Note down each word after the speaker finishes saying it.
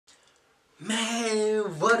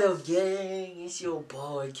Man, what up, gang? It's your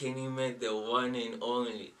boy kennyMat, the one and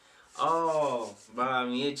only. Oh, bro,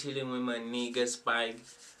 I'm here chilling with my nigga Spike.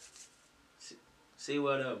 Say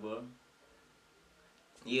what up, bro?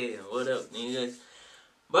 Yeah, what up, niggas?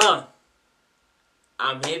 Bro,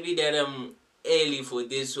 I'm happy that I'm early for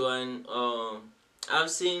this one. I've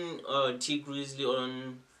seen Grizzley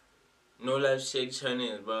on No Life Shake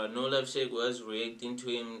channel, bro. No Life Shake was reacting to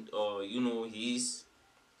him, he's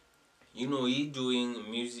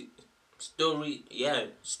doing music,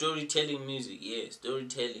 storytelling music,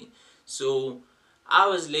 storytelling. So I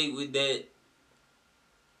was late with that.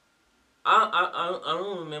 I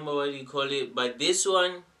don't remember what you call it, but this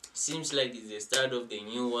one seems like it's the start of the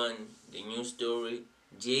new one, the new story,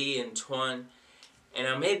 Jay and Twan, and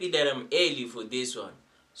I'm happy that I'm early for this one.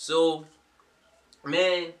 So,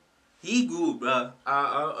 man, he good, bro.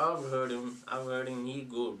 I've heard him. He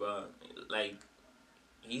good, bro. Like,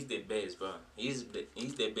 he's the best, bro. He's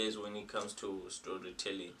the best when it comes to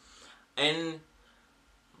storytelling. And,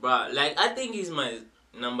 bro, like, I think he's my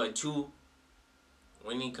number 2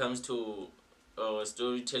 when it comes to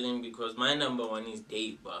storytelling, because my number 1 is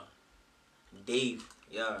Dave, bro. Dave,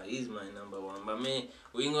 yeah, he's my number 1. But, man,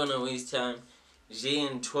 we ain't gonna waste time. Jay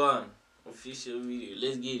and Twan official video.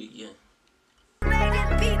 Let's get it, yeah.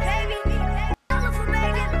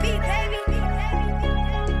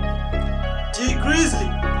 Grizzley,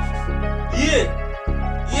 yeah,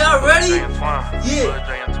 ready? Jay and Twan, Jay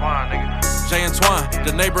and Twan, nigga. Jay and Twan,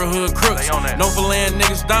 the neighborhood crooks. No for laying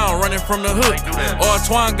niggas down, running from the hood. All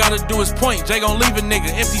Twan gotta do is point. Jay gon' leave a nigga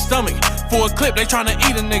empty stomach. For a clip, they tryna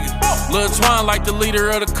eat a nigga. Lil Twan like the leader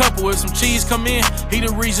of the couple. If some cheese come in, he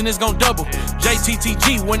the reason it's gon' double.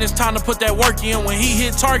 JTTG when it's time to put that work in. When he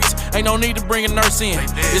hit targets, ain't no need to bring a nurse in.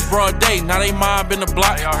 It's broad day, now they mob in the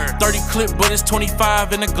block. 30 clip, but it's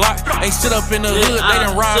 25 in the Glock. Ain't sit up in the hood, they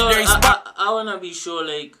done robbed every spot. I wanna be sure,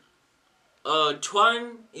 like,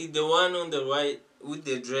 Twan is the one on the right with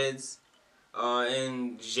the dreads,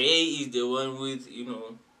 and Jay is the one with,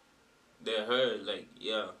 the hair, like,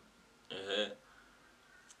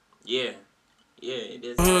 it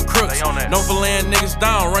is. Hood crooks, no for laying niggas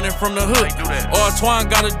down, running from the hood. All Twan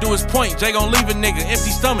gotta do is point. Jay gon' leave a nigga empty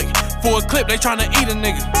stomach. For a clip, they tryna eat a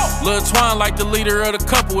nigga. Lil Twan like the leader of the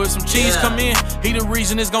couple. If some cheese come in, he the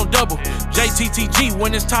reason it's gon' double. JTTG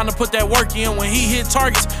when it's time to put that work in. When he hit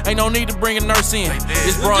targets, ain't no need to bring a nurse in.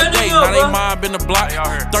 It's broad day, now they mob in the block.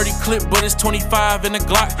 30 clip, but it's 25 in the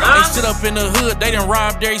Glock. They sit up in the hood, they done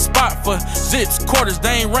robbed every spot. For zips, quarters,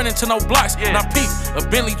 they ain't running to no blocks. Now peep, a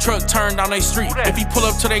Bentley truck turned down they street. If he pull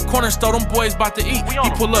up to they corner store, them boys bout to eat. He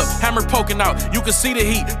pull up, hammer poking out, you can see the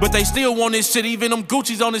heat. But they still want this shit, even them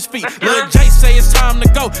Gucci's on his feet. Lil Jay say it's time to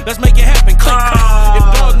go, let's make it happen. Click, click. If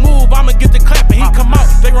dog move, I'ma get the clapping. He come out,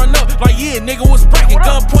 they run up like, yeah, nigga was breaking.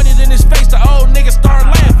 Gun pointed in his face, the old nigga start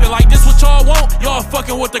laughing. Like, this what y'all want? Y'all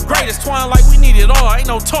fucking with the greatest. Twan like, we need it all, ain't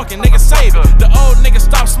no talking, nigga save it. The old nigga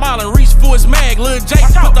stopped smiling, reached for his mag. Lil Jay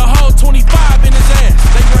put the whole 25 in his ass.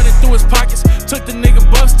 They running through his pockets, took the nigga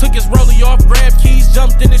buffs, took his rollie off, grabbed keys,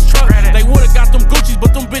 jumped in his truck. They would've got them Gucci's,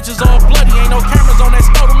 but them bitches all bloody. Ain't no cameras on that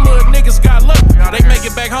store, them little niggas got lucky. They make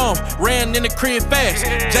it back home, ran in the crib fast.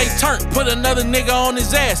 Jay turned, put another nigga on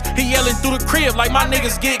his ass. He yelling through the crib like my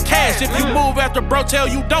niggas get cash. If you move after bro tell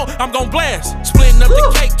you don't, I'm gon' blast. Splitting up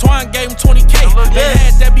the cake, Twan gave him 20K. They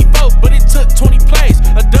had that before, but it took 20 plays.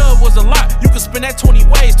 A dub was a lot, you could spend that 20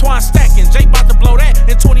 ways. Twan stacking, Jay bout to blow that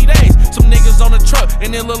in 20 days. Some niggas on the truck,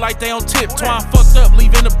 and it look like they on tip. Twan fucked up,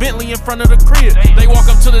 leaving the Bentley in front of the crib. They walk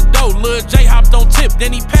up to the door, Lil Jay hopped on tip,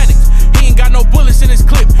 then he panicked. He ain't got no bullets in his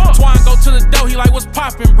clip. Twan go to the door, he like, what's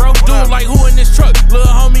poppin', bro? Dude like, who in this truck? Lil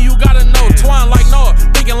homie, you gotta know. Twan like, no,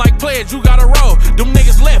 thinking like players, you gotta roll. Them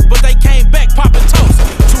niggas left, but they came back, poppin' toast.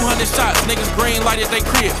 200 shots, niggas green lighted they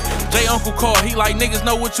crib. Jay uncle called, he like, niggas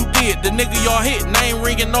know what you did. The nigga y'all hit, name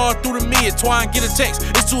ringing all through the mid. Twan get a text,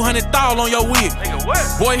 it's 200,000 on your wig.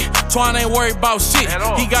 Boy, Twan ain't worried about shit.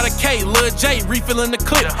 He got a K, Lil Jay refilling the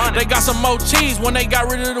clip. They got some more cheese when they got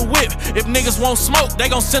rid of the whip. If niggas won't smoke, they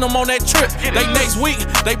gon' send them on that trip. They next week,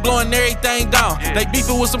 they blowing everything down. They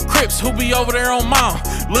beefing with some Crips who be over there on Mount.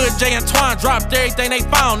 Lil Jay and Twan dropped everything they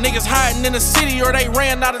found. Niggas hiding in the city or they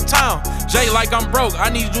ran out of town. Jay like, I'm broke, I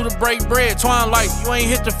need you to break bread. Twan like, you ain't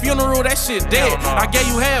hit the funeral, that shit dead. I gave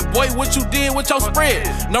you half, boy, what you did with your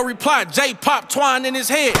spread? No reply, Jay popped Twan in his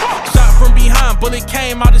head. Shot from behind, bullet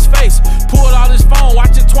came out his face. Pulled out his phone,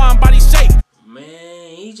 watching Twan body shake.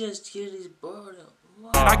 Man, he just killed his brother.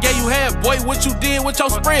 I gave you half, boy, what you did with your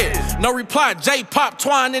spread? No reply, Jay popped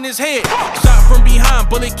Twan in his head. Shot from behind,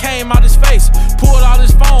 bullet came out his face. Pulled out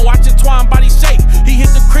his phone, watching Twan body shake. He hit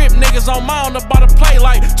the crib, niggas on Mount about to play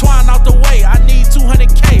like Twan out the way. I need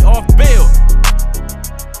 200K off bail.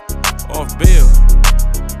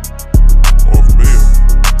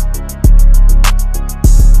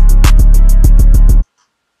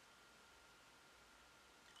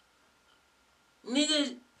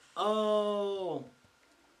 Oh,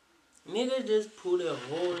 nigga just put a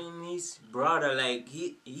hole in his brother, like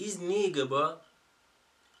he's nigga, bro.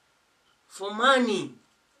 For money.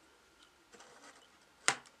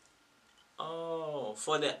 Oh,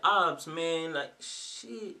 for the ops, man. Like,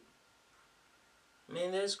 shit.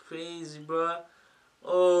 Man, that's crazy, bro.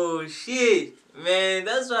 Oh, shit. Man,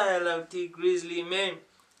 that's why I love T Grizzly, man.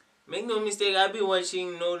 Make no mistake, I've been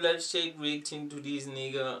watching No Love Shake reacting to this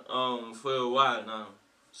nigga for a while now.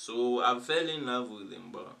 So I fell in love with him,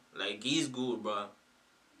 bro. Like, he's good, bro.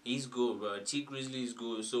 He's good, bro. T Grizzly is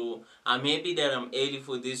good. So I'm happy that I'm early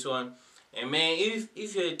for this one. And man,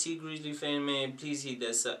 if you're a T Grizzly fan, man, please hit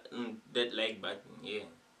that like button, yeah.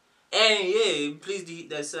 And yeah, please hit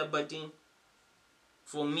that sub button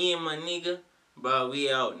for me and my nigga. Bro, we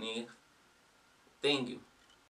out, nigga. Thank you.